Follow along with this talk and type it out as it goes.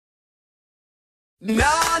No,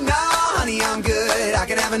 no, honey, I'm good. I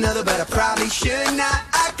could have another, but I probably should not.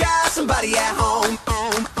 I got somebody at home.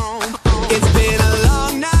 It's been a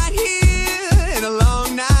long night here and a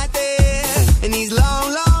long night there, and these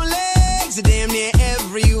long, long legs are damn near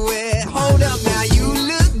everywhere. Hold up now, you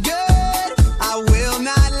look good, I will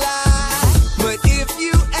not lie, but if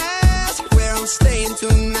you ask where I'm staying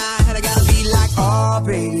tonight, I gotta be like, oh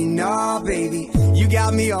baby, no baby, you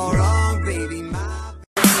got me all wrong, baby.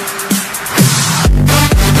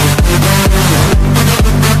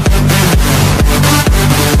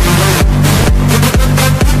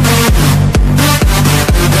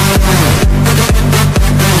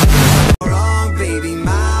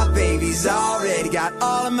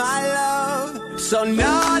 All of my love. So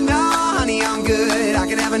no, no, honey, I'm good. I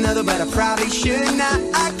could have another, but I probably should not.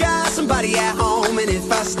 I got somebody at home, and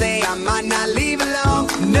if I stay, I might not leave alone.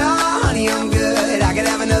 No, honey, I'm good. I could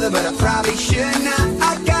have another, but I probably should not.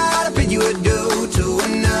 I gotta bid you adieu to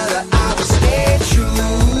another. I will stay true.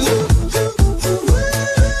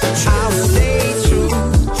 I will stay true.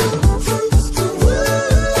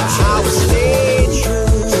 I will stay true.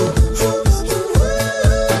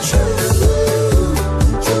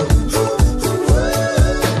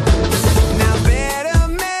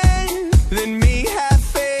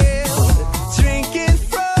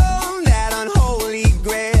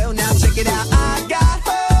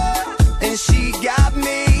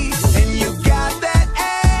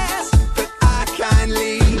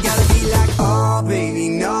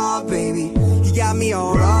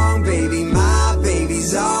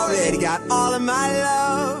 All of my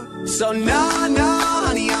love. So no, no,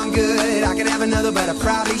 honey, I'm good. I could have another, but I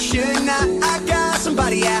probably should not. I got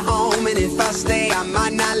somebody at home, and if I stay, I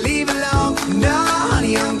might not leave alone. No,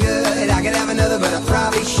 honey, I'm good. I could have another, but I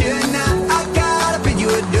probably should not. I gotta bid you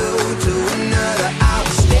adieu to another. I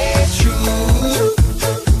will stay true.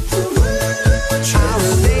 I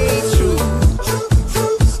will stay true.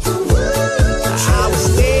 I will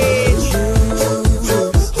stay true.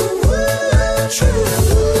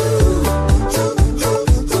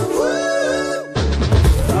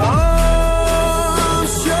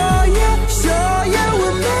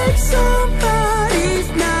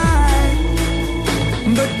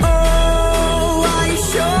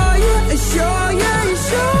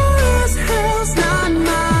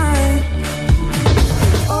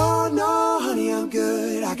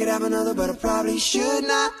 But I probably should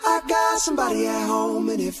not. I got somebody at home,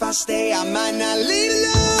 and if I stay, I might not leave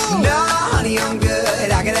alone. No, honey, I'm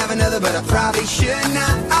good. I could have another, but I probably should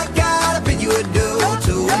not. I